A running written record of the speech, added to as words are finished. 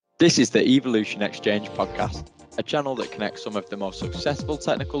This is the Evolution Exchange podcast, a channel that connects some of the most successful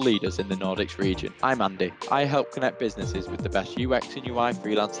technical leaders in the Nordics region. I'm Andy. I help connect businesses with the best UX and UI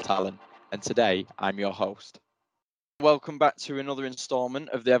freelance talent, and today I'm your host. Welcome back to another installment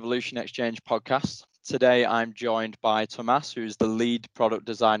of the Evolution Exchange podcast. Today I'm joined by Thomas, who's the lead product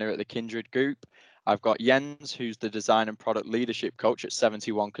designer at the Kindred Group. I've got Jens, who's the design and product leadership coach at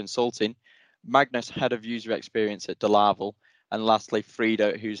 71 Consulting, Magnus, head of user experience at Delaval, and lastly,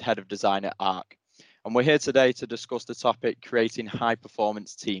 Frida, who's head of design at ARC. And we're here today to discuss the topic, creating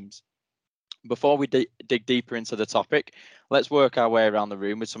high-performance teams. Before we dig deeper into the topic, let's work our way around the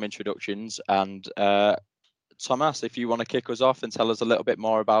room with some introductions. And Thomas, if you want to kick us off and tell us a little bit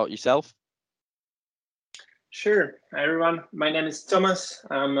more about yourself. Sure. Hi, everyone. My name is Thomas.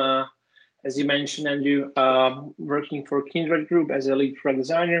 I'm, as you mentioned, Andrew, working for Kindred Group as a lead product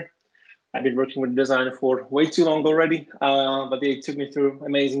designer. I've been working with designer for way too long already, but they took me through an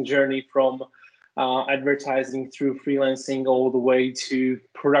amazing journey from advertising through freelancing all the way to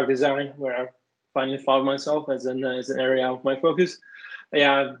product design, where I finally found myself as an area of my focus.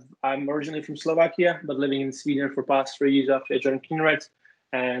 Yeah, I'm originally from Slovakia, but living in Sweden for past 3 years after I joined Kindred.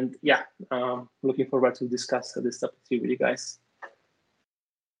 And yeah, looking forward to discuss this topic with you guys.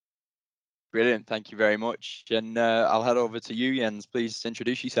 Brilliant. Thank you very much. And I'll head over to you, Jens. Please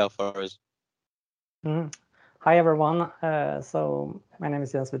introduce yourself for us. Hi, everyone. So my name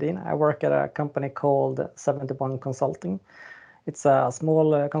is Jens Vedin. I work at a company called 71 Consulting. It's a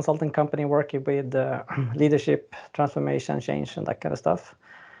small consulting company working with leadership, transformation, change, and that kind of stuff.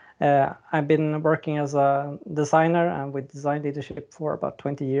 I've been working as a designer and with design leadership for about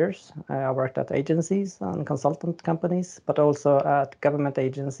 20 years. I worked at agencies and consultant companies, but also at government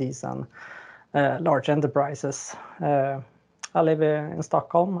agencies and large enterprises. I live in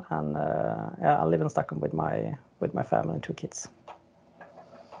Stockholm, and I live in Stockholm with my family and 2 kids.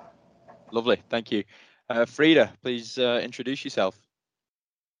 Lovely, thank you. Frida, please introduce yourself.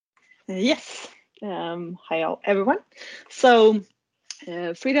 Yes. Hi, everyone. So,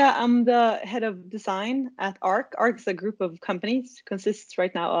 Frida, I'm the head of design at ARC. ARC is a group of companies, consists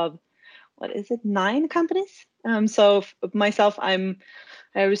right now of, 9 companies? So myself, I'm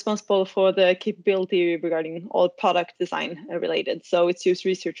responsible for the capability regarding all product design related. So it's UX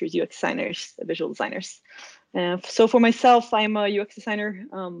researchers, UX designers, visual designers. So for myself, I'm a UX designer.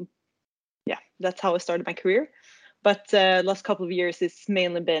 Yeah, that's how I started my career. But last couple of years, it's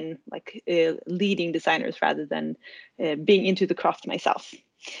mainly been like leading designers rather than being into the craft myself.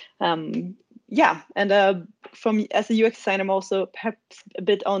 Yeah, and as a UX designer, I'm also perhaps a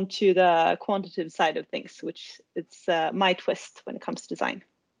bit onto the quantitative side of things, which it's my twist when it comes to design.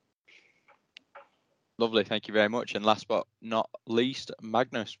 Lovely, thank you very much. And last but not least,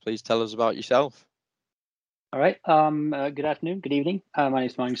 Magnus, please tell us about yourself. All right. Good afternoon, good evening. My name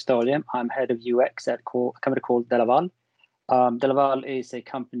is Magnus Dahlgren. I'm head of UX at a company called Delaval. Delaval is a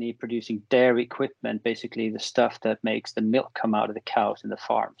company producing dairy equipment, basically the stuff that makes the milk come out of the cows in the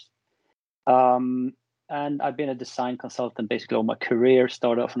farms. And I've been a design consultant basically all my career.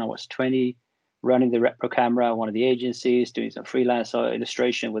 Started off when I was 20, running the Repro camera, one of the agencies, doing some freelance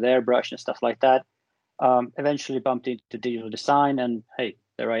illustration with airbrush and stuff like that. Eventually bumped into digital design, and hey,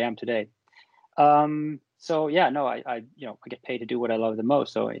 there I am today. So yeah, no, I get paid to do what I love the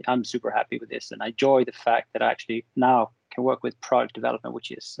most. So I'm super happy with this, and I enjoy the fact that I actually now can work with product development,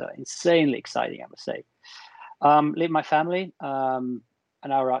 which is insanely exciting, I must say. Live my family,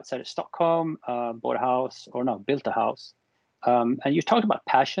 an hour outside of Stockholm, built a house. And you talked about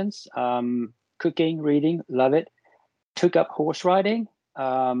passions, cooking, reading, love it. Took up horse riding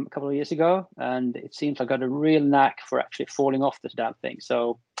a couple of years ago, and it seems I got a real knack for actually falling off this damn thing.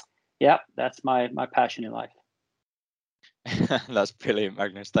 So yeah, that's my passion in life. That's brilliant,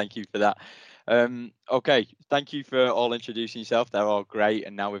 Magnus. Thank you for that. Okay, thank you for all introducing yourself. They're all great,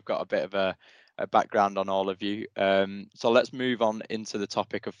 and now we've got a bit of a background on all of you. So let's move on into the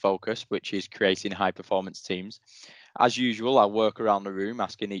topic of focus, which is creating high-performance teams. As usual, I'll work around the room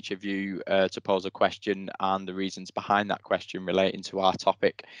asking each of you to pose a question and the reasons behind that question relating to our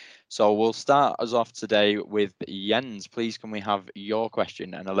topic. So we'll start us off today with Jens. Please, can we have your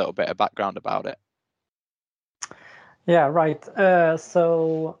question and a little bit of background about it? Yeah, right.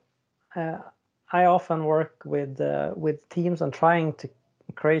 So I often work with teams and trying to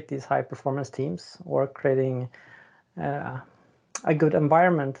create these high performance teams, or creating a good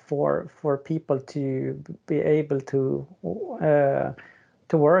environment for people to be able to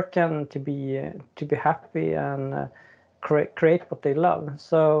work and to be happy and create what they love.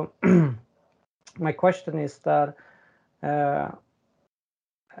 So my question is that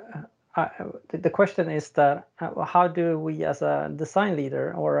the question is that how do we as a design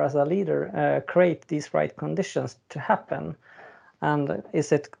leader or as a leader create these right conditions to happen? And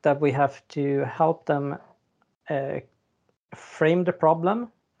is it that we have to help them frame the problem,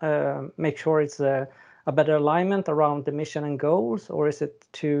 make sure it's a better alignment around the mission and goals, or is it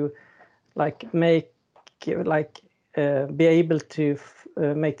to be able to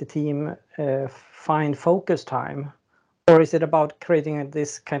make the team find focus time? Or is it about creating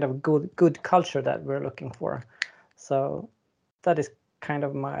this kind of good culture that we're looking for? So that is kind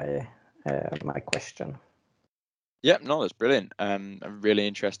of my question. Yeah, no, that's brilliant. A really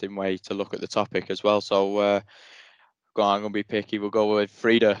interesting way to look at the topic as well. So go on, I'm gonna be picky. We'll go with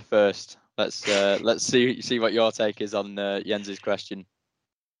Frida first. Let's see what your take is on Jens's question.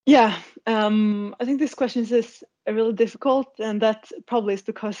 Yeah, I think this question is really difficult, and that probably is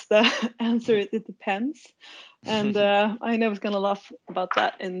because the answer it depends. And I know I was going to laugh about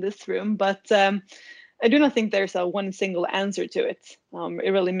that in this room, but I do not think there's a one single answer to it.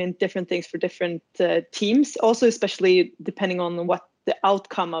 It really means different things for different teams, also especially depending on what the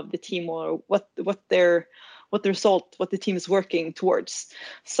outcome of the team or what the result, what the team is working towards.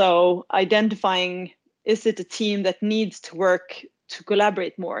 So identifying, is it a team that needs to work to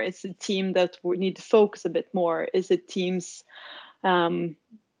collaborate more? Is it a team that we need to focus a bit more? Is it teams? It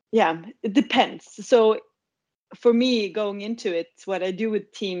depends. So for me, going into it, what I do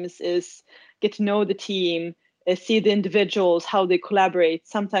with teams is get to know the team, see the individuals, how they collaborate.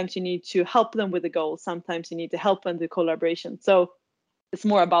 Sometimes you need to help them with the goal. Sometimes you need to help them with the collaboration. So it's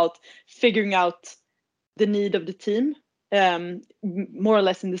more about figuring out the need of the team, more or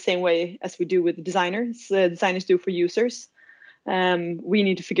less in the same way as we do with the designers. Designers do for users. We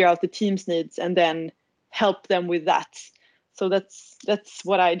need to figure out the team's needs and then help them with that. So that's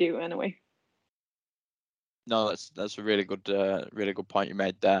what I do anyway. No, that's a really good point you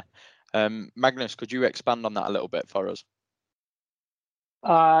made there. Magnus, could you expand on that a little bit for us?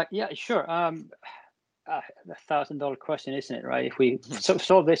 Yeah, sure. $1,000 question, isn't it? Right? If we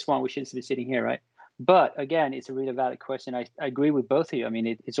solve this one, we shouldn't be sitting here, right? But again, it's a really valid question. I agree with both of you. I mean,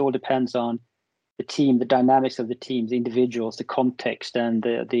 it all depends on the team, the dynamics of the team, the individuals, the context, and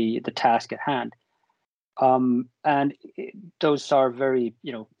the task at hand. Those are very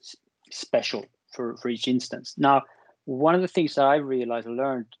special for each instance. Now, one of the things that I realized and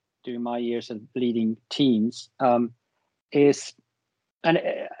learned during my years of leading teams is, and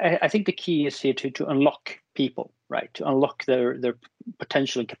I think the key is here to unlock people, right? To unlock their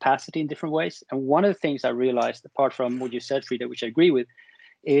potential and capacity in different ways. And one of the things I realized, apart from what you said, Frida, which I agree with,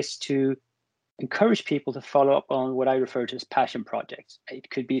 is to encourage people to follow up on what I refer to as passion projects. It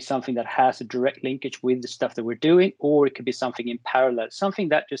could be something that has a direct linkage with the stuff that we're doing, or it could be something in parallel, something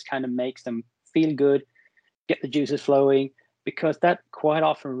that just kind of makes them feel good, get the juices flowing, because that quite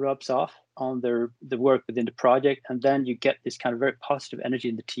often rubs off on the work within the project. And then you get this kind of very positive energy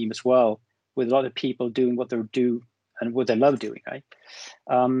in the team as well, with a lot of people doing what they do and what they love doing, right?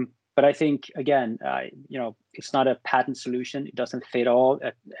 But I think, again, it's not a patent solution. It doesn't fit all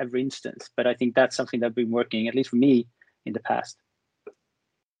at every instance. But I think that's something that's been working, at least for me, in the past.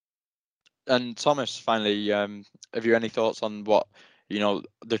 And Thomas, finally, have you any thoughts on what,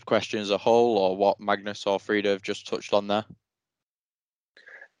 the question as a whole, or what Magnus or Frida have just touched on there?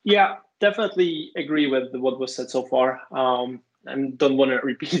 Yeah, definitely agree with what was said so far. And don't want to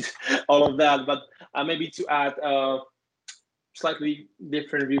repeat all of that, but maybe to add slightly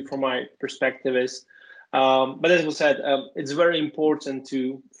different view from my perspective is, but as was said, it's very important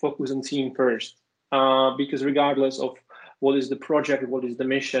to focus on team first, because regardless of what is the project, what is the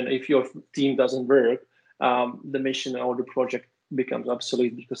mission, if your team doesn't work, the mission or the project becomes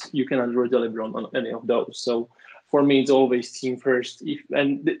obsolete because you cannot really deliver on any of those. So for me, it's always team first.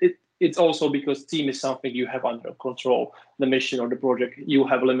 It's also because team is something you have under control. The mission or the project, you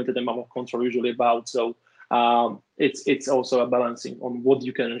have a limited amount of control usually about. So it's also a balancing on what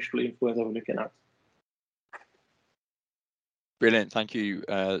you can actually influence and what you cannot. Brilliant, thank you,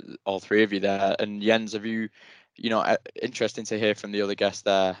 all three of you there. And Jens, have you, interesting to hear from the other guests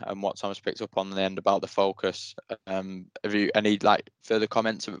there and what Thomas picked up on the end about the focus. Have you any further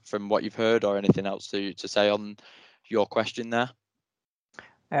comments from what you've heard, or anything else to say on your question there?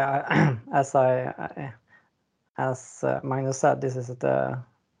 Yeah, as Magnus said, this is the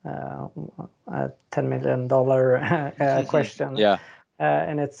 $10 million question. Yeah.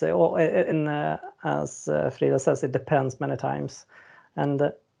 And it's as Frida says, it depends many times,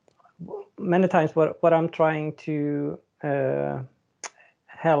 and many times what I'm trying to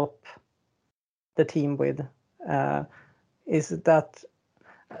help the team with is that,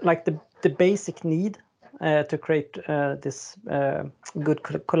 like, the basic need to create this good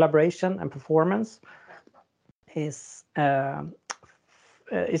collaboration and performance is like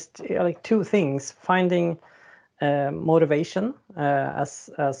two things: finding motivation, as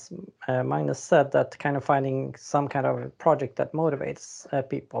Magnus said, that kind of finding some kind of project that motivates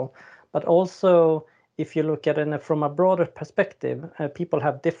people, but also if you look at it from a broader perspective, people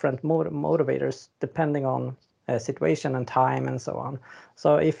have different motivators depending on situation and time and so on.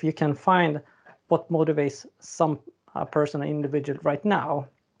 So if you can find what motivates a person, an individual right now,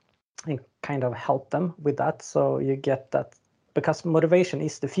 and kind of help them with that, so you get that, because motivation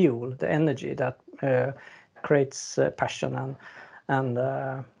is the fuel, the energy that creates passion and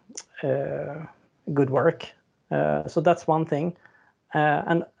good work. So that's one thing.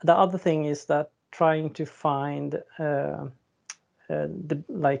 And the other thing is that trying to find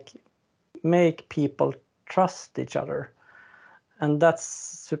make people trust each other, and that's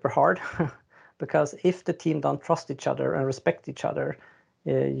super hard because if the team don't trust each other and respect each other,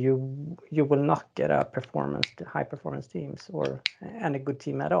 you will not get high performance teams or any good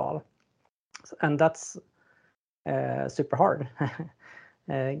team at all. And that's super hard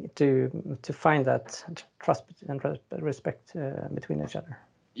to find that trust and respect between each other.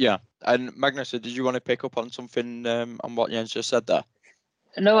 Yeah, and Magnus, did you want to pick up on something on what Jens just said there?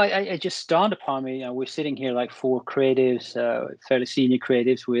 No, I just dawned upon me. We're sitting here like four creatives, fairly senior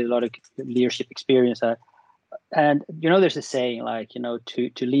creatives with a lot of leadership experience. And there's a saying like,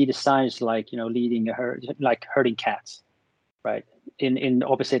 to lead a sign is like, leading a herd, like herding cats, right? In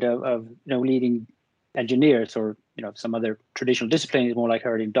opposite of leading engineers or some other traditional discipline is more like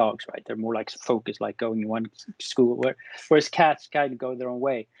herding dogs, right? They're more like focused, like going in one school, whereas cats kind of go their own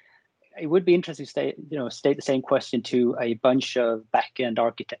way. It would be interesting to state the same question to a bunch of back-end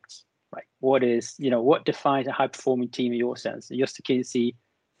architects, right? What defines a high-performing team in your sense? And just to see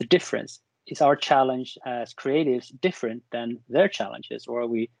the difference. Is our challenge as creatives different than their challenges, or are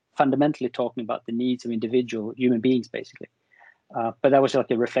we fundamentally talking about the needs of individual human beings, basically? But that was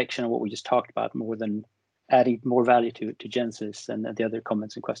like a reflection of what we just talked about, more than adding more value to Jens's and the other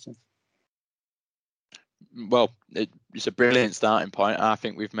comments and questions. Well, it's a brilliant starting point. I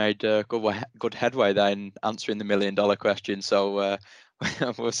think we've made good headway there in answering the $1 million question. So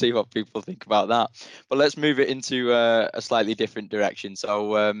we'll see what people think about that. But let's move it into a slightly different direction.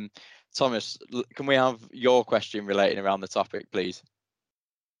 So, Thomas, can we have your question relating around the topic, please?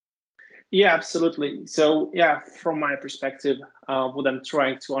 Yeah, absolutely. So, yeah, from my perspective, what I'm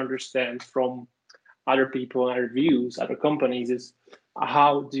trying to understand from other people, other views, other companies is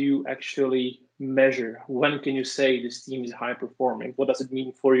how do you actually measure? When can you say this team is high performing? What does it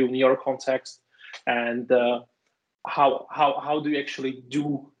mean for you in your context? And how do you actually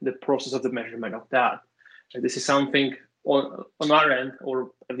do the process of the measurement of that? And this is something on our end,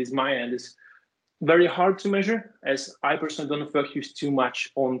 or at least my end, is very hard to measure, as I personally don't focus too much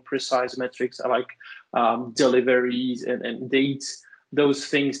on precise metrics. I like deliveries and dates. Those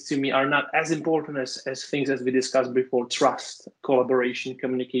things to me are not as important as things as we discussed before: trust, collaboration,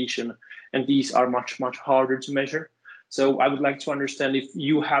 communication, and these are much harder to measure. So I would like to understand if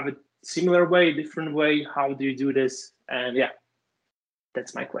you have a similar way, different way. How do you do this? And yeah,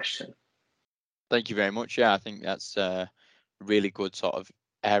 that's my question. Thank you very much. Yeah, I think that's a really good sort of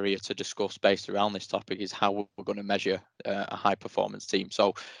area to discuss based around this topic, is how we're going to measure a high performance team.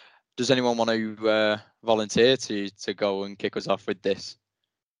 So does anyone want to volunteer to go and kick us off with this?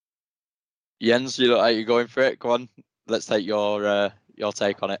 Jens, you look like you're going for it. Go on, let's take your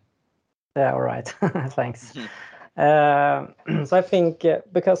take on it. Yeah, all right. Thanks. So I think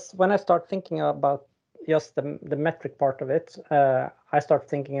because when I start thinking about just the metric part of it, I start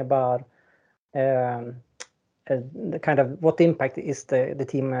thinking about the kind of what impact is the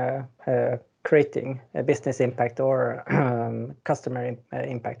team creating, a business impact or customer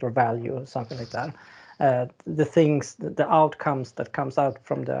impact or value or something like that. The outcomes that comes out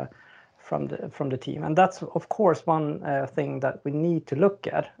from the team, and that's of course one thing that we need to look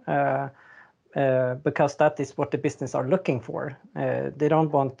at. Because that is what the business are looking for. They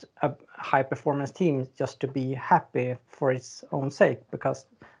don't want a high performance team just to be happy for its own sake, because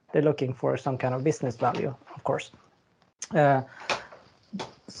they're looking for some kind of business value, of course.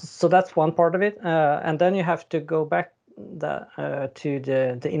 So that's one part of it. And then you have to go back to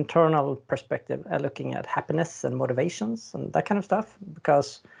the internal perspective, looking at happiness and motivations and that kind of stuff,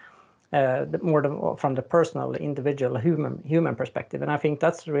 because from the personal, individual, human perspective. And I think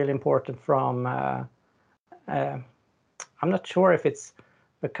that's really important from, I'm not sure if it's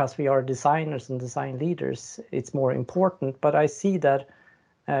because we are designers and design leaders, it's more important, but I see that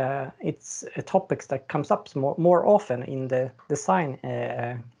it's topics that comes up more often in the design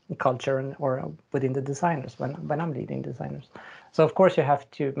culture or within the designers when I'm leading designers. So of course you have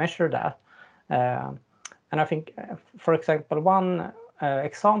to measure that. And I think, for example, one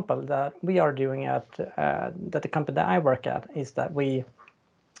example that we are doing at that the company that I work at is that we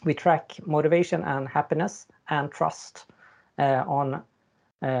track motivation and happiness and trust on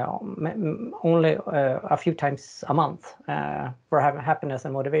only a few times a month. For having happiness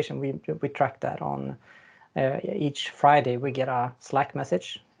and motivation, we track that on each Friday. We get a Slack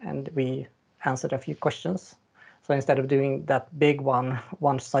message and we answered a few questions. So instead of doing that big one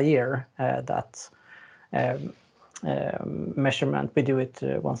once a year, that measurement, we do it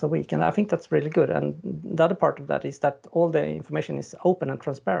once a week, and I think that's really good. And the other part of that is that all the information is open and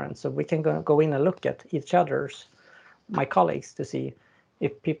transparent, so we can go in and look at each other's, my colleagues, to see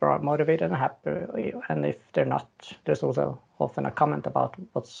if people are motivated and happy, and if they're not, there's also often a comment about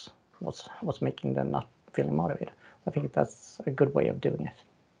what's making them not feeling motivated. I think that's a good way of doing it.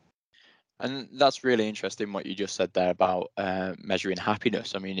 And that's really interesting what you just said there about measuring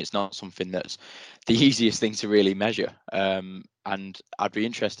happiness. I mean, it's not something that's the easiest thing to really measure. And I'd be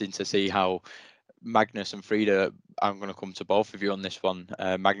interested to see how Magnus and Frida, I'm going to come to both of you on this one.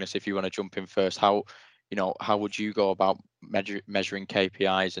 Magnus, if you want to jump in first, how would you go about measuring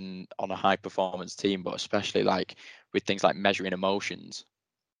KPIs and on a high performance team, but especially like with things like measuring emotions?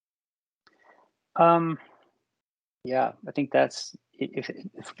 Yeah, I think that's, if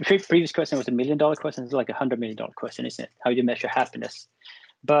the previous question was $1 million question, it's like $100 million question, isn't it? How do you measure happiness?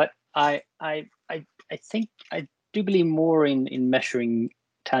 But I think I do believe more in measuring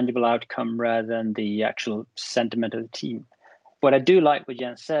tangible outcome rather than the actual sentiment of the team. What I do like what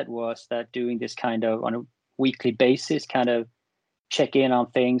Jens said was that doing this kind of on a weekly basis, kind of check in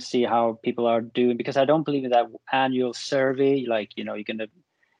on things, see how people are doing, because I don't believe in that annual survey, like, you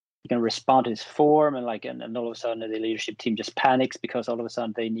can respond to this form and all of a sudden the leadership team just panics because all of a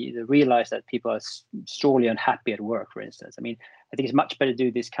sudden they realize that people are sorely unhappy at work, for instance. I mean, I think it's much better to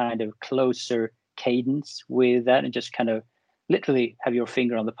do this kind of closer cadence with that and just kind of literally have your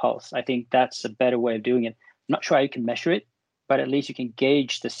finger on the pulse. I think that's a better way of doing it. I'm not sure how you can measure it, but at least you can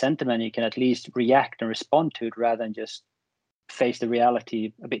gauge the sentiment. You can at least react and respond to it rather than just face the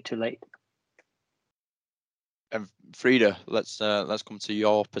reality a bit too late. And Frida, let's come to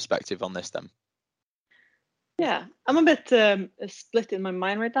your perspective on this then. Yeah, I'm a bit split in my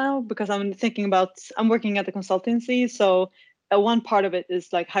mind right now because I'm working at the consultancy. So one part of it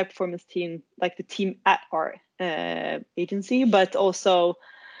is like high performance team, like the team at our agency, but also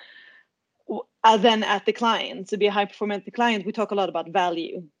then at the client. To be a high performer at the client, we talk a lot about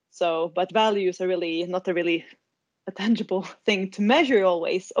value. But values are really not a tangible thing to measure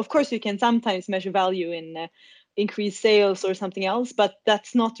always. Of course, you can sometimes measure value in increased sales or something else, but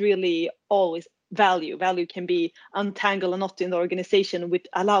that's not really always value. Value can be untangled and not in the organization, which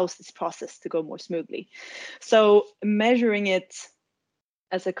allows this process to go more smoothly. So measuring it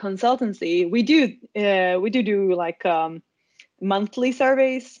as a consultancy, we do like monthly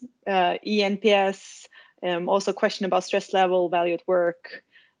surveys, ENPS, also question about stress level, value at work,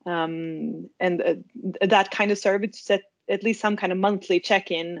 and that kind of survey to set at least some kind of monthly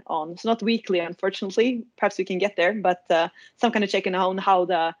check-in on. It's not weekly, unfortunately. Perhaps we can get there, but some kind of check-in on how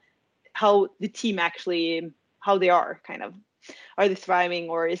the team actually, how they are, kind of, are they thriving,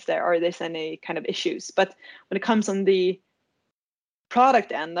 or are there any kind of issues? But when it comes on the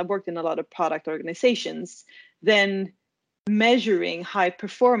product end, I've worked in a lot of product organizations, then measuring high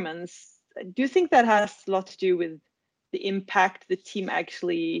performance, do you think that has a lot to do with the impact the team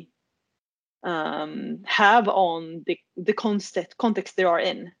actually have on the context they are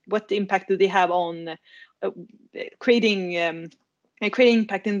in? What impact do they have on creating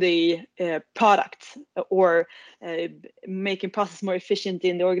impact in the product, or making process more efficient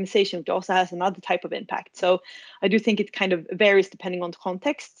in the organization, which also has another type of impact. So I do think it kind of varies depending on the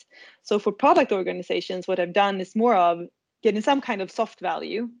context. So for product organizations, what I've done is more of getting some kind of soft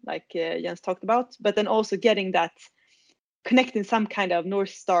value, like Jens talked about, but then also getting that, connecting some kind of North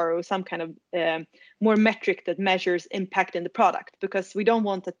Star or some kind of more metric that measures impact in the product, because we don't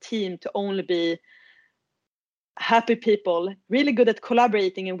want a team to only be happy people, really good at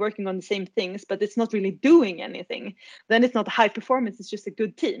collaborating and working on the same things, but it's not really doing anything. Then it's not high performance, it's just a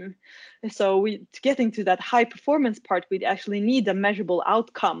good team. So to get into that high performance part, we actually need a measurable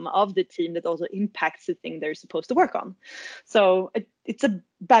outcome of the team that also impacts the thing they're supposed to work on. So it's a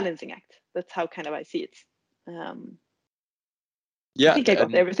balancing act. That's how kind of I see it. Yeah, I think I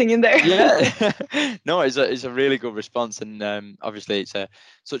got everything in there. Yeah, no, it's a really good response, and obviously it's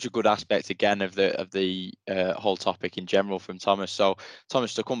such a good aspect again of the whole topic in general from Thomas. So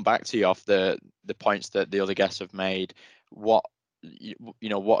Thomas, to come back to you off the points that the other guests have made, what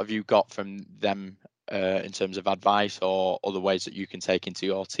what have you got from them in terms of advice or other ways that you can take into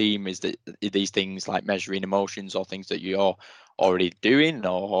your team? Are these things like measuring emotions or things that you're already doing,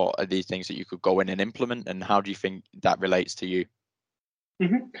 or are these things that you could go in and implement? And how do you think that relates to you?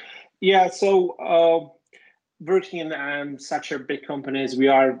 Mm-hmm. Yeah, so working in such a big companies, we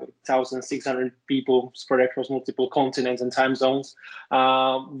are 1,600 people spread across multiple continents and time zones.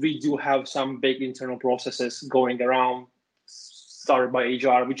 We do have some big internal processes going around, started by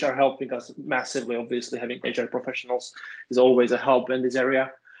HR, which are helping us massively. Obviously, having HR professionals is always a help in this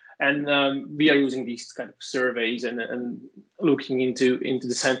area. And we are using these kind of surveys and looking into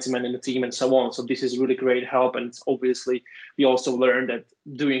the sentiment in the team and so on. So this is really great help. And obviously, we also learned that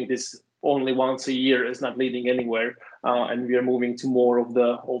doing this only once a year is not leading anywhere, and we are moving to more of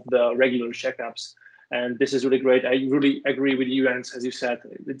the regular checkups. And this is really great. I really agree with you, and as you said,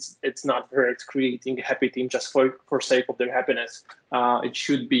 it's not hurt creating a happy team just for sake of their happiness. It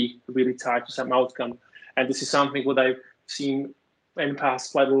should be really tied to some outcome. And this is something what I've seen in the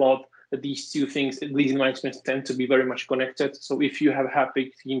past quite a lot, that these two things, at least in my experience, tend to be very much connected. So if you have a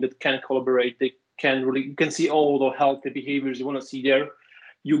happy team that can collaborate, they can really, you can see all the healthy behaviors you want to see there.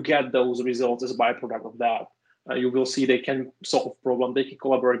 You get those results as a byproduct of that. You will see they can solve problems, they can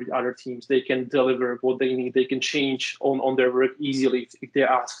collaborate with other teams, they can deliver what they need, they can change on their work easily if they're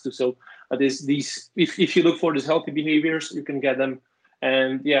asked to. So if you look for these healthy behaviors, you can get them.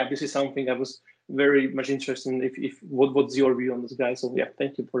 And yeah, this is something I was very much interested in. What's your view on this, guy? So yeah,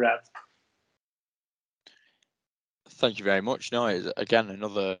 thank you for that. Thank you very much. No, again,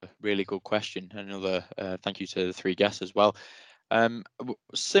 another really good question. Another thank you to the three guests as well.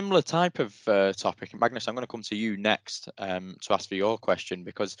 Similar type of topic. Magnus, I'm going to come to you next to ask for your question,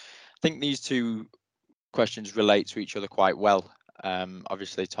 because I think these two questions relate to each other quite well.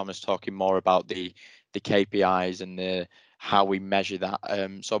 Obviously, Thomas talking more about the KPIs and how we measure that.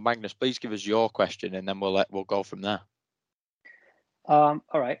 So Magnus, please give us your question, and then we'll go from there. All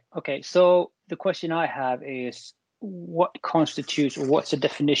right. Okay. So the question I have is, what constitutes, or what's the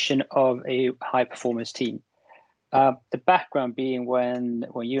definition of a high performance team? The background being when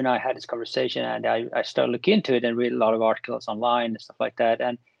you and I had this conversation, and I started looking into it and read a lot of articles online and stuff like that.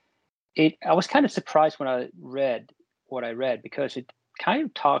 And I was kind of surprised when I read what I read, because it kind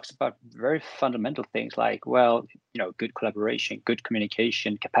of talks about very fundamental things like, well, good collaboration, good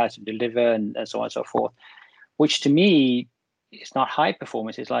communication, capacity to deliver, and so on and so forth, which to me is not high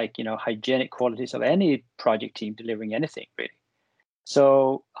performance. It's like, hygienic qualities of any project team delivering anything, really.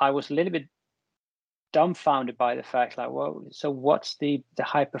 So I was a little bit dumbfounded by the fact, like, well, so what's the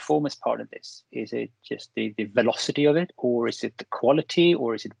high performance part of this? Is it just the velocity of it, or is it the quality,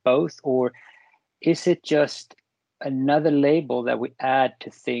 or is it both, or is it just another label that we add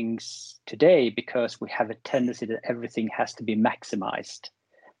to things today because we have a tendency that everything has to be maximized?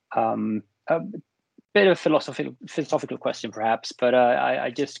 A bit of a philosophical question perhaps, but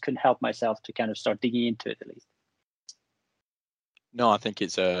I just couldn't help myself to kind of start digging into it at least. No, I think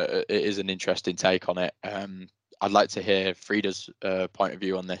it is an interesting take on it. I'd like to hear Frida's point of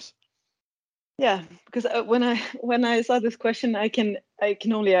view on this. Yeah, because when I saw this question, I can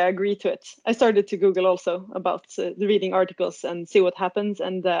only agree to it. I started to Google also about the reading articles and see what happens,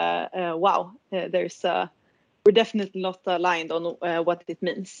 and wow, we're definitely not aligned on what it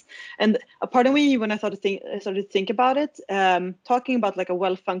means. And a part of me, when I started to think about it, talking about like a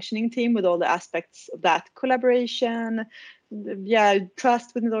well-functioning team with all the aspects of that, collaboration,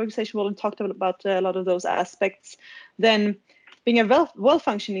 trust within the organization. We'll talk about a lot of those aspects. Then being a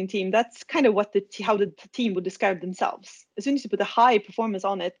well-functioning team, that's kind of how the team would describe themselves. As soon as you put a high performance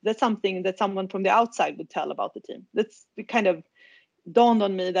on it, that's something that someone from the outside would tell about the team. That's kind of dawned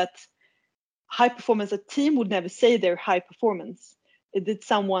on me that high performance, a team would never say they're high performance. It's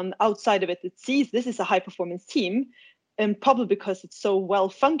someone outside of it that sees this is a high performance team, and probably because it's so well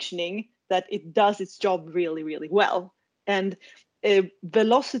functioning that it does its job really, really well. And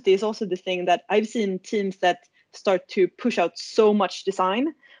velocity is also the thing that I've seen teams that start to push out so much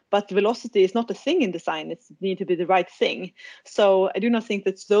design, but velocity is not a thing in design. It needs to be the right thing. So I do not think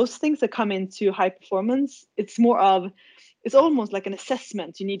that's those things that come into high performance. It's almost like an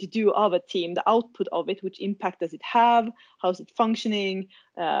assessment you need to do of a team, the output of it, which impact does it have, how's it functioning,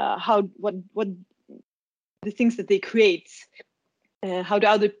 what the things that they create, how do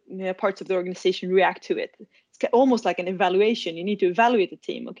other parts of the organization react to it. It's almost like an evaluation. You need to evaluate the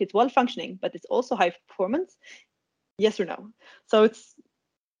team. Okay, it's well functioning, but it's also high performance. yes or no. So it's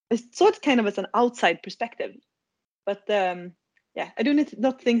sort of kind of as an outside perspective. But I do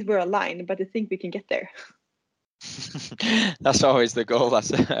not think we're aligned, but I think we can get there. That's always the goal. That's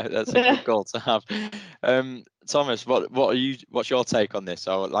a good goal to have. Thomas, what's your take on this?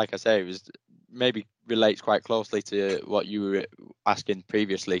 So, like I say, it was maybe relates quite closely to what you were asking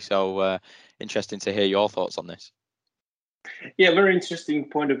previously. So, interesting to hear your thoughts on this. Yeah, very interesting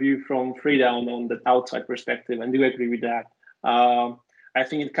point of view from Frida on the outside perspective, and do agree with that. I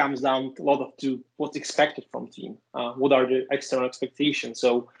think it comes down a lot to what's expected from team. What are the external expectations?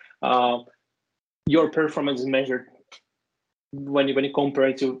 So your performance is measured when you compare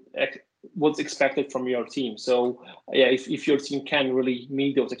it to what's expected from your team. So yeah, if your team can really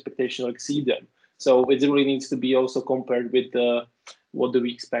meet those expectations or exceed them, so it really needs to be also compared with what do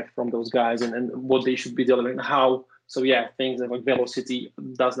we expect from those guys and what they should be delivering, how. So yeah, things like velocity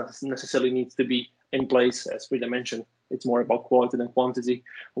does not necessarily need to be in place, as Frida mentioned. It's more about quality than quantity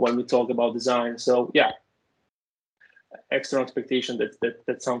when we talk about design. So yeah, external expectation,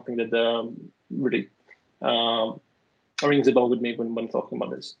 that's something that really rings a bell with me when talking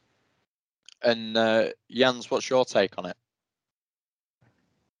about this. And Jens, what's your take on it?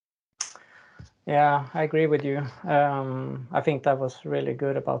 Yeah, I agree with you. I think that was really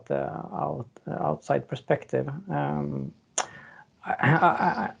good about the outside perspective.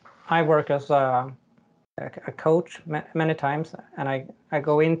 I work as a coach many times, and I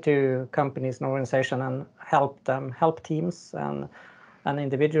go into companies and organizations and help teams and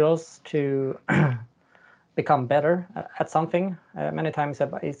individuals to become better at something. Many times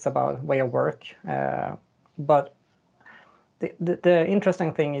it's about way of work, but the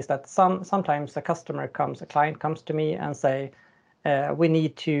interesting thing is that sometimes a client comes to me and say, we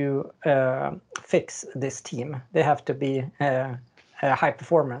need to fix this team. They have to be high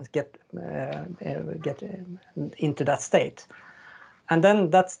performance, get into that state. And then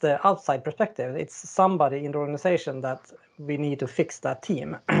that's the outside perspective. It's somebody in the organization that we need to fix that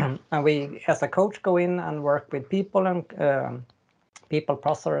team. And we, as a coach, go in and work with people and people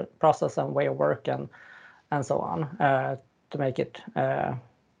process and way of work and so on to make it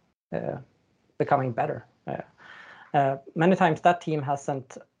becoming better. Many times that team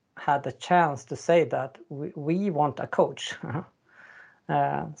hasn't had the chance to say that we want a coach.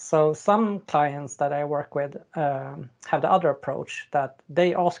 So some clients that I work with have the other approach, that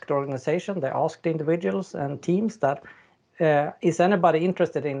they ask the organization, they ask the individuals and teams that is anybody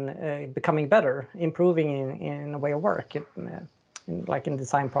interested in becoming better, improving in a way of work, like in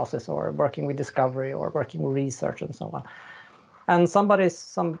design process or working with discovery or working with research and so on. And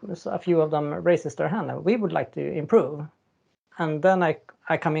a few of them raises their hand, and we would like to improve. And then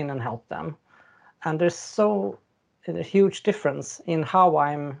I come in and help them. And there's a huge difference in how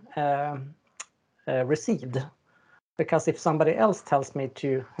I'm received. Because if somebody else tells me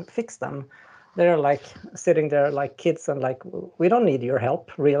to fix them, they're like sitting there like kids and like, we don't need your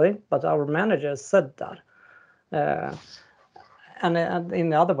help, really. But our manager said that. And in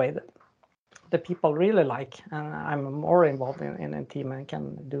the other way, the people really like, and I'm more involved in a team and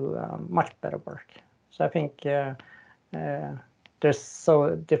can do much better work. So I think there's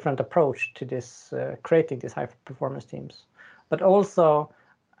so different approach to this, creating these high performance teams. But also,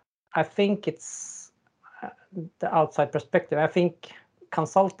 I think it's the outside perspective. I think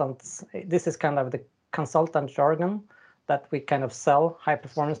consultants, this is kind of the consultant jargon that we kind of sell, high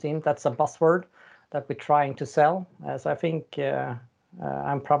performance team. That's a buzzword that we're trying to sell. So I think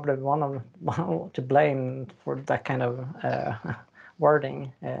I'm probably one to blame for that kind of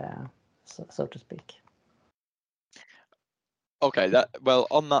wording, so to speak. Okay,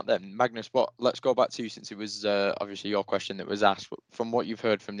 on that then, Magnus, let's go back to you, since it was obviously your question that was asked. From what you've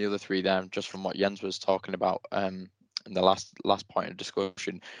heard from the other three there, just from what Jens was talking about in the last point of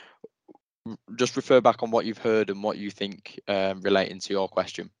discussion, just refer back on what you've heard and what you think relating to your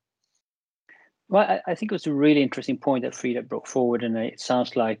question. Well, I think it was a really interesting point that Frida brought forward, and it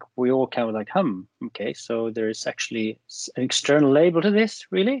sounds like we all kind of like, okay, so there is actually an external label to this,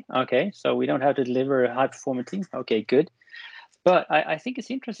 really? Okay, so we don't have to deliver a high-performing team? Okay, good. But I think it's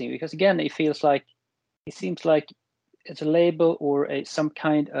interesting because, again, it seems like it's a label or some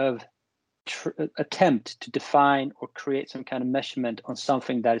kind of attempt to define or create some kind of measurement on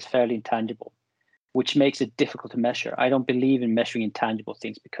something that is fairly intangible, which makes it difficult to measure. I don't believe in measuring intangible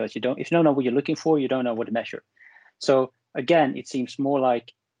things, because if you don't know what you're looking for, you don't know what to measure. So again, it seems more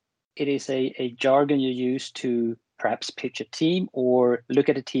like it is a jargon you use to perhaps pitch a team or look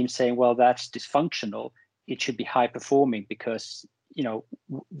at a team saying, well, that's dysfunctional. It should be high performing because,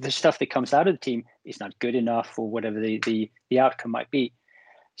 the stuff that comes out of the team is not good enough, or whatever the outcome might be.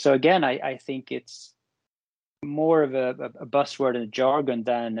 So again, I think it's more of a buzzword and a jargon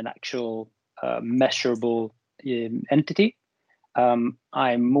than an actual measurable entity. I'm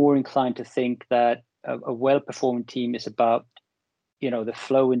more inclined to think that a well-performing team is about, the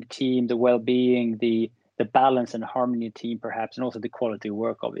flow in the team, the well-being, the balance and harmony in the team, perhaps, and also the quality of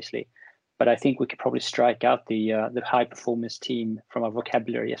work, obviously. But I think we could probably strike out the high-performance team from our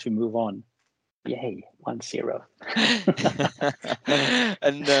vocabulary as we move on. Yay, 1-0.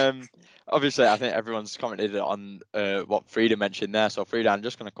 And obviously, I think everyone's commented on what Frida mentioned there. So, Frida, I'm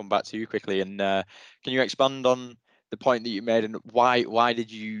just going to come back to you quickly, and can you expand on the point that you made, and why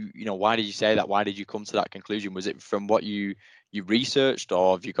did you say that? Why did you come to that conclusion? Was it from what you researched,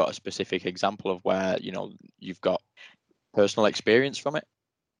 or have you got a specific example of where you've got personal experience from it?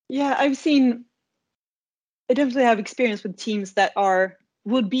 Yeah, I definitely have experience with teams that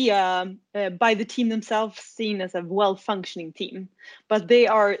would be by the team themselves seen as a well-functioning team, but they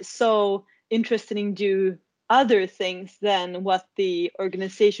are so interested in do other things than what the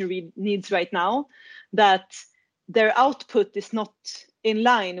organization needs right now, that their output is not in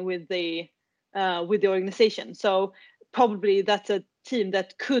line with the organization. So probably that's a team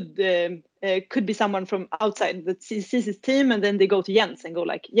that could be someone from outside that sees his team, and then they go to Jens and go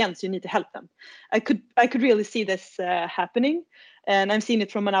like, Jens, you need to help them. I could really see this happening, and I've seen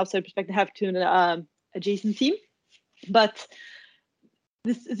it from an outside perspective, have to an adjacent team. But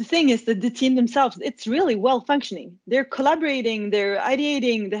the thing is that the team themselves, it's really well functioning. They're collaborating, they're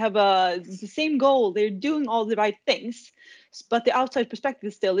ideating, they have the same goal, they're doing all the right things. But the outside perspective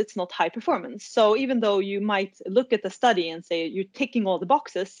is still, it's not high performance. So even though you might look at the study and say you're ticking all the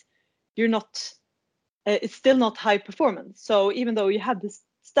boxes, you're not, it's still not high performance. So even though you have this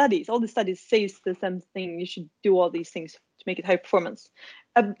studies, all the studies says the same thing, you should do all these things to make it high performance.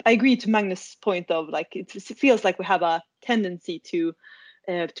 I agree to Magnus' point of like, it feels like we have a tendency to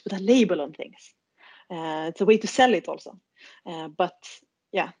put a label on things. It's a way to sell it also. But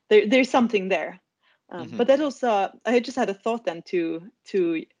yeah, there's something there. But that also, I just had a thought then to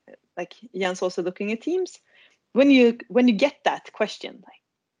like Jens also looking at teams. When you get that question, like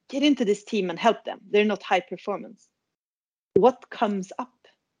get into this team and help them, they're not high performance. What comes up?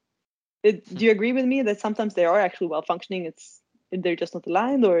 Do you agree with me that sometimes they are actually well functioning? They're just not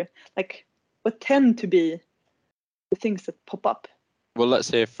aligned, or like what tend to be the things that pop up? Well, let's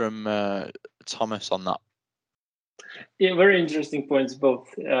hear from Thomas on that. Yeah, very interesting points, both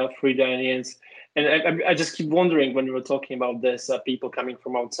Frida and Jens. And I just keep wondering when we were talking about this, people coming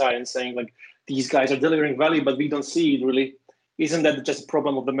from outside and saying like, these guys are delivering value, but we don't see it really. Isn't that just a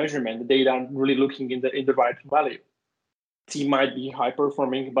problem of the measurement? The data aren't really looking in the right value. Team might be high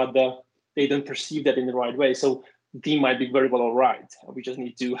performing, but they don't perceive that in the right way. So the team might be very well all right. We just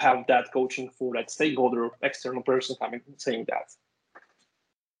need to have that coaching for that stakeholder or external person coming and saying that.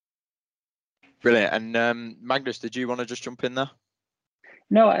 Brilliant. And Magnus, did you want to just jump in there?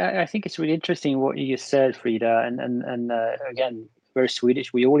 No, I think it's really interesting what you said, Frida, and again, very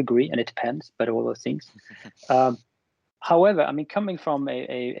Swedish. We all agree, and it depends, but all those things. However, I mean, coming from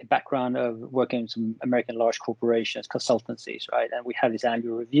a background of working in some American large corporations, consultancies, right, and we have this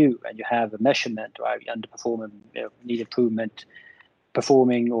annual review, and you have a measurement, right, underperforming, need improvement,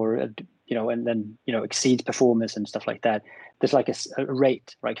 performing, or and then exceeds performance and stuff like that. There's like a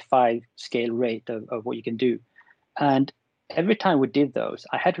rate, like 5-scale rate of what you can do, and every time we did those,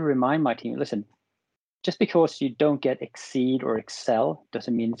 I had to remind my team, listen, just because you don't get exceed or excel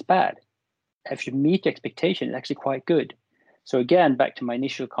doesn't mean it's bad. If you meet the expectation, it's actually quite good. So again, back to my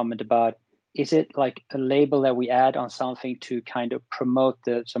initial comment about, is it like a label that we add on something to kind of promote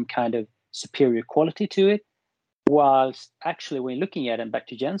some kind of superior quality to it? Whilst actually, when looking at it, and back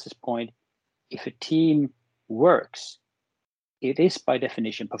to Jens's point, if a team works, it is by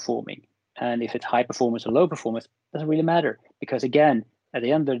definition performing. And if it's high performance or low performance, it doesn't really matter, because again, at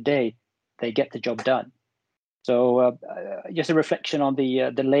the end of the day, they get the job done. So just a reflection on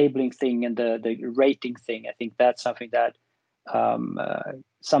the labeling thing and the rating thing. I think that's something that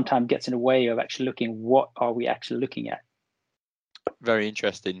sometimes gets in the way of actually looking, what are we actually looking at? Very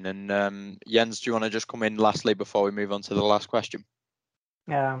interesting. And Jens, do you want to just come in lastly before we move on to the last question?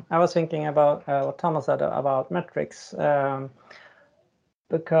 Yeah, I was thinking about what Thomas said about metrics,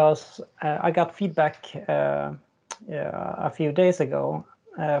 because I got feedback a few days ago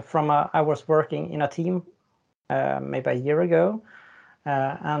from I was working in a team maybe a year ago,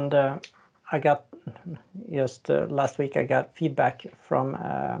 and I got just last week I got feedback from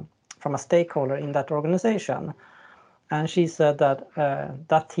a stakeholder in that organization, and she said that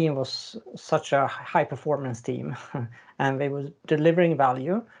that team was such a high performance team and they were delivering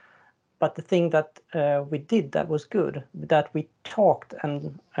value. But the thing that we did that was good, that we talked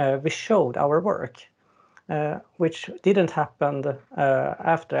and we showed our work. which didn't happen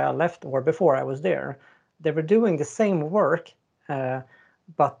after I left or before I was there. They were doing the same work,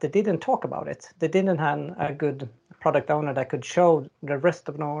 but they didn't talk about it. They didn't have a good product owner that could show the rest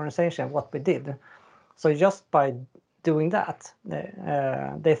of the organization what we did. So just by doing that,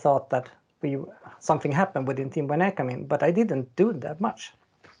 they thought that something happened within team when I come in, but I didn't do that much.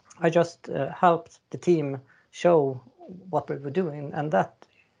 I just helped the team show what we were doing, and that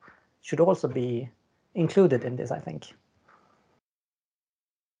should also be included in this, I think.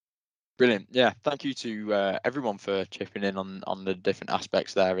 Brilliant. Yeah, thank you to everyone for chipping in on the different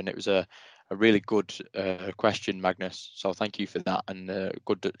aspects there, and it was a really good question, Magnus. So thank you for that, and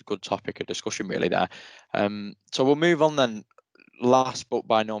good topic of discussion really there. So we'll move on then. Last but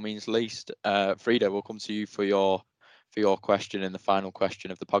by no means least, Frida, we'll come to you for your question and the final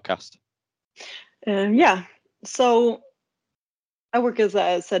question of the podcast. Yeah. So I work, as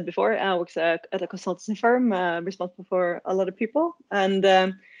I said before, I work at a consultancy firm responsible for a lot of people. And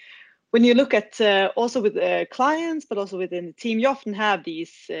when you look at also with clients, but also within the team, you often have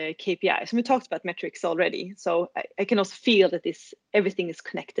these KPIs. And we talked about metrics already. So I can also feel that everything is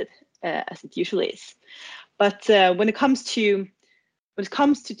connected as it usually is. But when it comes to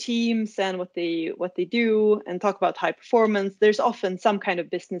teams and what they do and talk about high performance, there's often some kind of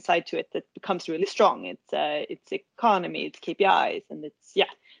business side to it that becomes really strong. It's economy, it's KPIs, and it's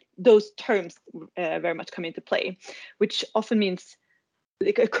those terms very much come into play, which often means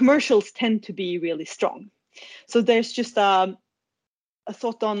commercials tend to be really strong. So there's just a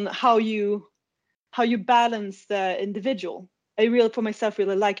thought on how you balance the individual. I for myself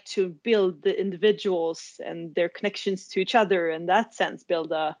really like to build the individuals and their connections to each other, in that sense,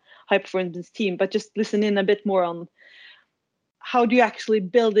 build a high performance team, but just listen in a bit more on how do you actually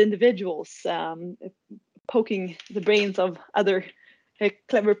build individuals, poking the brains of other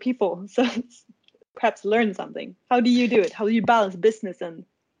clever people. So perhaps learn something. How do you do it? How do you balance business and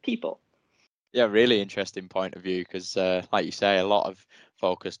people? Yeah, really interesting point of view, because like you say, a lot of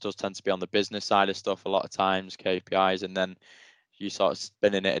focus does tend to be on the business side of stuff a lot of times, KPIs, and then you sort of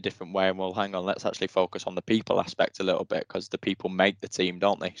spinning it a different way, and well, hang on, let's actually focus on the people aspect a little bit, because the people make the team,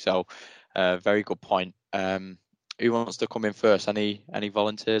 don't they? So very good point. Who wants to come in first? Any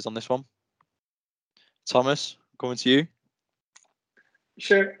volunteers on this one? Thomas, coming to you.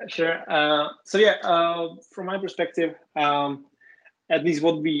 Sure. So yeah, from my perspective, at least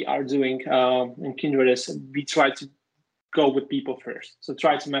what we are doing in Kindred is we try to go with people first. So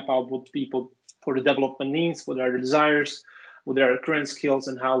try to map out what people for the development needs, what are their desires, what are their current skills,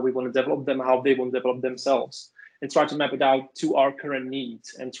 and how we want to develop them, how they want to develop themselves, and try to map it out to our current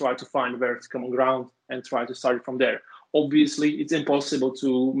needs and try to find where it's common ground and try to start from there. Obviously, it's impossible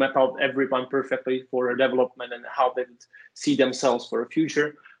to map out everyone perfectly for their development and how they see themselves for a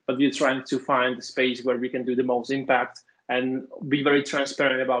future, but we're trying to find the space where we can do the most impact and be very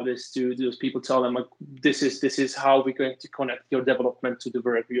transparent about this to those people. Tell them, like, this is how we're going to connect your development to the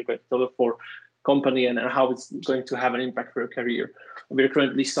work you're going to develop for company and how it's going to have an impact for your career. We're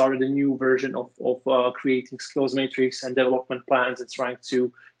currently started a new version of creating skills matrix and development plans and trying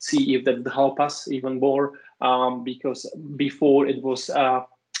to see if that will help us even more, because before it was a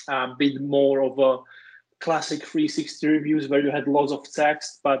bit more of a classic 360 reviews where you had lots of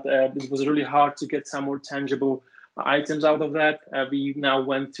text, but it was really hard to get some more tangible items out of that. We now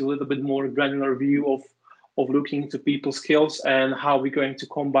went to a little bit more granular view of looking to people's skills and how we're going to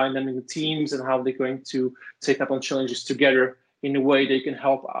combine them in the teams and how they're going to take up on challenges together in a way they can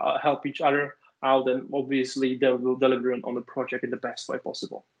help each other out, and obviously they will deliver on the project in the best way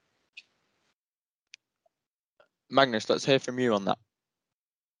possible. Magnus, let's hear from you on that.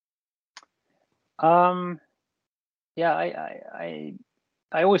 Yeah,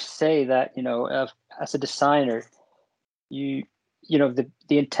 I always say that, as a designer, the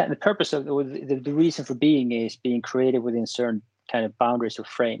intent, the purpose of the reason for being is being creative within certain kind of boundaries or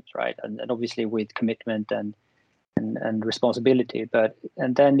frames, right? And obviously with commitment and responsibility.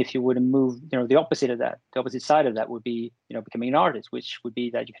 And then if you were to move, the opposite side of that would be, becoming an artist, which would be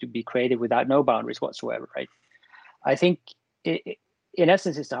that you could be creative without no boundaries whatsoever, right? I think in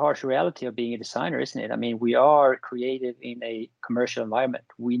essence, it's the harsh reality of being a designer, isn't it? I mean, we are creative in a commercial environment.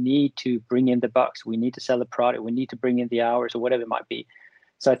 We need to bring in the bucks. We need to sell the product. We need to bring in the hours or whatever it might be.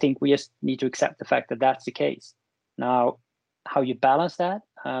 So I think we just need to accept the fact that that's the case. Now, how you balance that,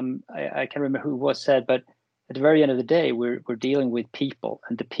 I can't remember who was said, but at the very end of the day, we're dealing with people,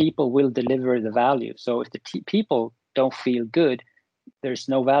 and the people will deliver the value. So if the people don't feel good, there's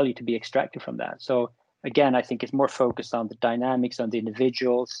no value to be extracted from that. So again, I think it's more focused on the dynamics, on the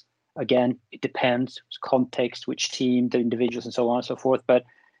individuals. Again, it depends, context, which team, the individuals, and so on and so forth. But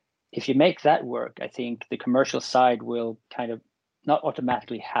if you make that work, I think the commercial side will kind of not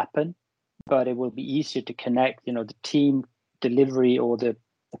automatically happen, but it will be easier to connect, the team delivery or the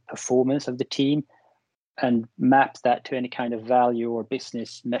performance of the team and map that to any kind of value or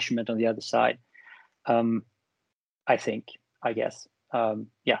business measurement on the other side. I guess. That's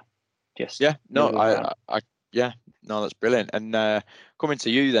brilliant. And coming to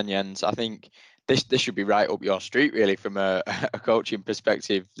you then, Jens, I think this should be right up your street, really, from a coaching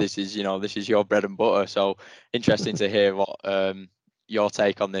perspective. This is your bread and butter. So interesting to hear what your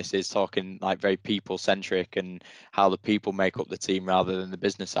take on this is, talking like very people centric and how the people make up the team rather than the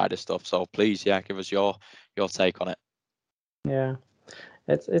business side of stuff. So please, give us your take on it. Yeah,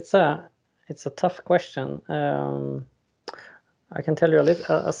 it's a tough question. I can tell you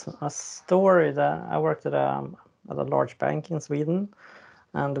a story that I worked at a large bank in Sweden,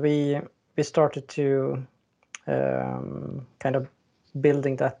 and we started to kind of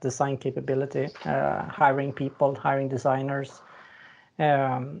building that design capability, hiring people, hiring designers,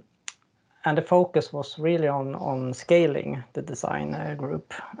 and the focus was really on scaling the design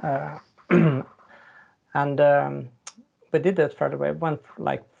group, and we did that fairly well. Went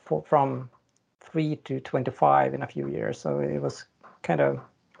like from 3 to 25 in a few years, so it was kind of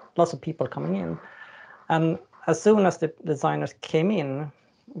lots of people coming in. And as soon as the designers came in,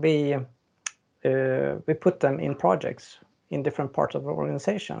 we put them in projects in different parts of the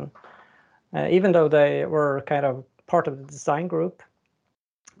organization. Even though they were kind of part of the design group,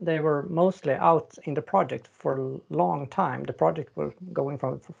 they were mostly out in the project for a long time. The project was going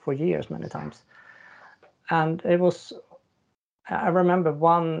for years many times. And it was, I remember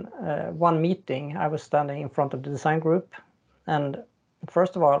one meeting, I was standing in front of the design group, and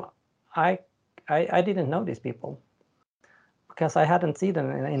first of all, I didn't know these people because I hadn't seen them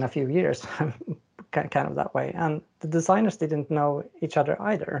in a few years, kind of that way. And the designers didn't know each other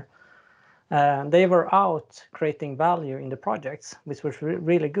either. They were out creating value in the projects, which was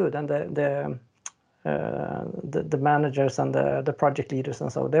really good. And the managers and the project leaders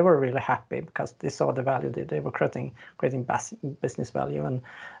and so, they were really happy because they saw the value they were creating business value, and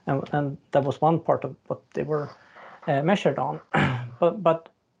that was one part of what they were measured on. but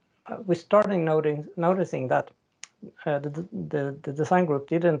we started noticing that the design group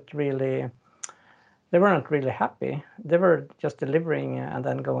they weren't really happy. They were just delivering and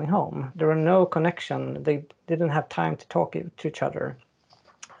then going home. There were no connection. They didn't have time to talk to each other.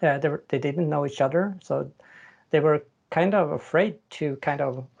 They didn't know each other, so they were kind of afraid to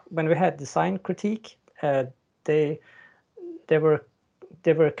when we had design critique, they were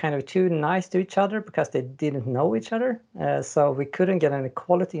kind of too nice to each other because they didn't know each other. So we couldn't get any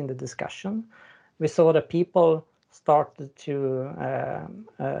quality in the discussion. We saw that people started to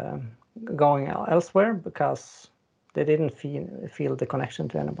going elsewhere because they didn't feel the connection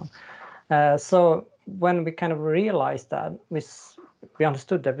to anyone. So when we kind of realized that, we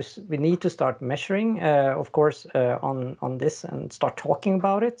understood that we need to start measuring, of course, on this, and start talking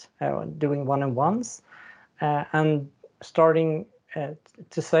about it, doing one-on-ones, and starting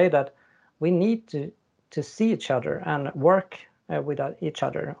to say that we need to see each other and work with each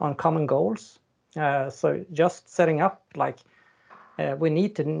other on common goals. So just setting up like we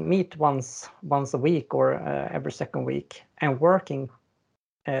need to meet once a week or every second week and working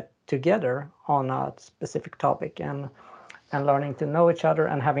together on a specific topic and learning to know each other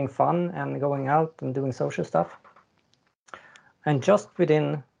and having fun and going out and doing social stuff. And just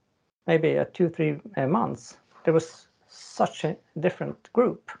within maybe 2-3 months, there was such a different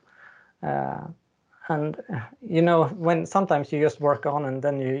group. And when sometimes you just work on and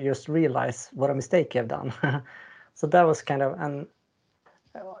then you just realize what a mistake you've done. So that was kind of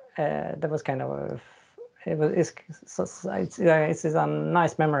it's a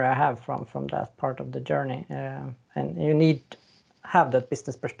nice memory I have from that part of the journey. And you need have that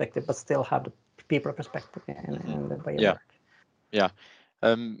business perspective, but still have the people perspective in the way you work. Yeah.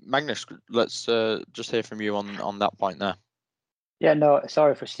 Magnus, let's just hear from you on that point there. Yeah, no,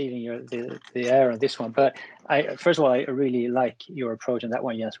 sorry for stealing the air on this one, but first of all, I really like your approach on that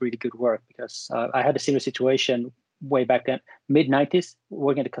one. Yes, really good work, because I had a similar situation way back then, mid-90s,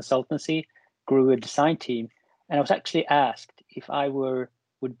 working at a consultancy, grew a design team, and I was actually asked if I would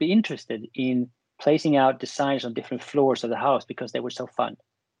be interested in placing out designs on different floors of the house because they were so fun.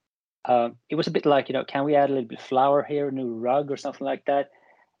 It was a bit like, can we add a little bit of flower here, a new rug or something like that?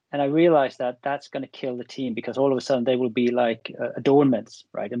 And I realized that that's going to kill the team, because all of a sudden they will be like adornments,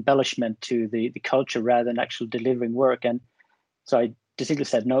 right? Embellishment to the culture rather than actual delivering work. And so I distinctly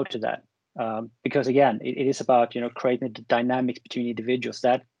said no to that, because again, it is about creating the dynamics between individuals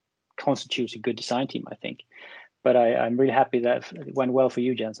that constitutes a good design team, I think. But I'm really happy that it went well for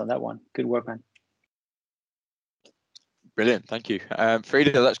you, Jens, on that one. Good work, man. Brilliant, thank you.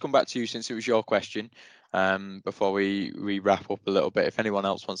 Frida, let's come back to you since it was your question. Before we wrap up a little bit, if anyone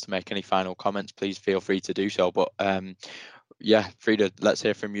else wants to make any final comments, please feel free to do so. But yeah, Frida, let's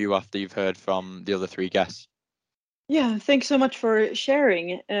hear from you after you've heard from the other three guests. Yeah, thanks so much for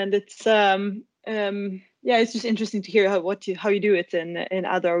sharing. And it's yeah, it's just interesting to hear how you do it in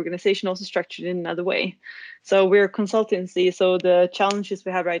other organizations, also structured in another way. So we're a consultancy, so the challenges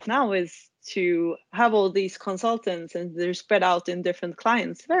we have right now is to have all these consultants and they're spread out in different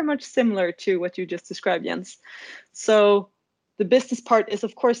clients, very much similar to what you just described, Jens. So the business part is,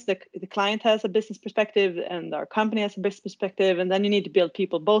 of course, the client has a business perspective and our company has a business perspective, and then you need to build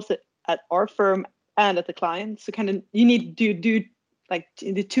people both at our firm and at the client. So kind of you need to do like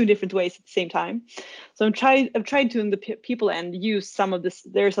in the two different ways at the same time. So I've tried to in the people end use some of this.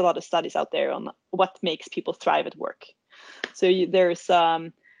 There's a lot of studies out there on what makes people thrive at work. So there's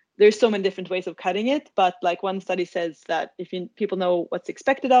so many different ways of cutting it, but like one study says that if people know what's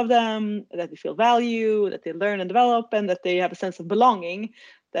expected of them, that they feel value, that they learn and develop, and that they have a sense of belonging,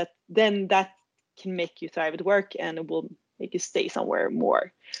 that can make you thrive at work and it will make you stay somewhere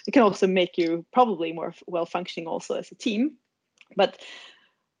more. It can also make you probably more well-functioning also as a team. But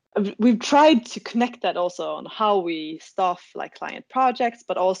we've tried to connect that also on how we staff like client projects,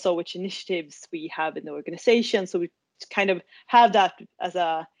 but also which initiatives we have in the organization. So we kind of have that as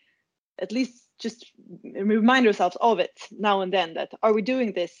at least just remind ourselves of it now and then, that are we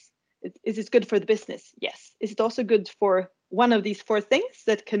doing this? Is it good for the business? Yes. Is it also good for one of these four things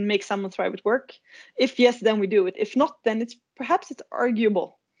that can make someone thrive at work? If yes, then we do it. If not, then perhaps it's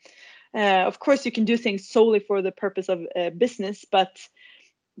arguable. Of course, you can do things solely for the purpose of business, but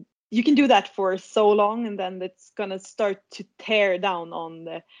you can do that for so long, and then it's going to start to tear down on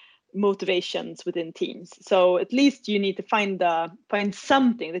the motivations within teams. So at least you need to find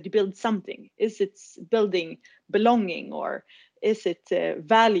something that you build something. Is it building belonging, or is it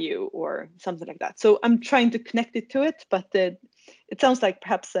value, or something like that? So I'm trying to connect it to it, but it sounds like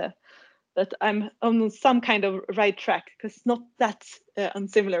perhaps that I'm on some kind of right track, because it's not that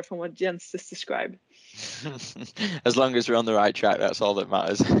unsimilar from what Jens just described. As long as we're on the right track, that's all that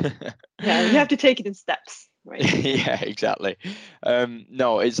matters. Yeah, you have to take it in steps, right? Yeah, exactly.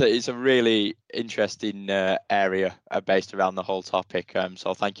 No, it's a really interesting area based around the whole topic.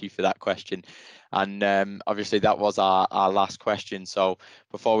 So thank you for that question. And obviously that was our last question. So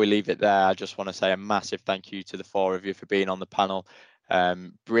before we leave it there, I just want to say a massive thank you to the four of you for being on the panel.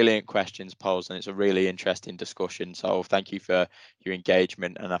 Brilliant questions posed, and it's a really interesting discussion. So thank you for your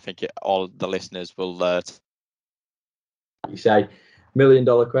engagement, and I think all the listeners will you say $1 million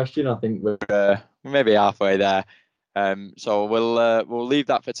question. I think we're maybe halfway there. So we'll leave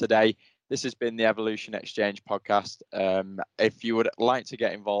that for today. This has been the Evolution Exchange podcast. If you would like to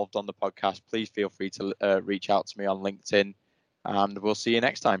get involved on the podcast, please feel free to reach out to me on LinkedIn, and we'll see you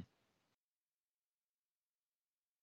next time.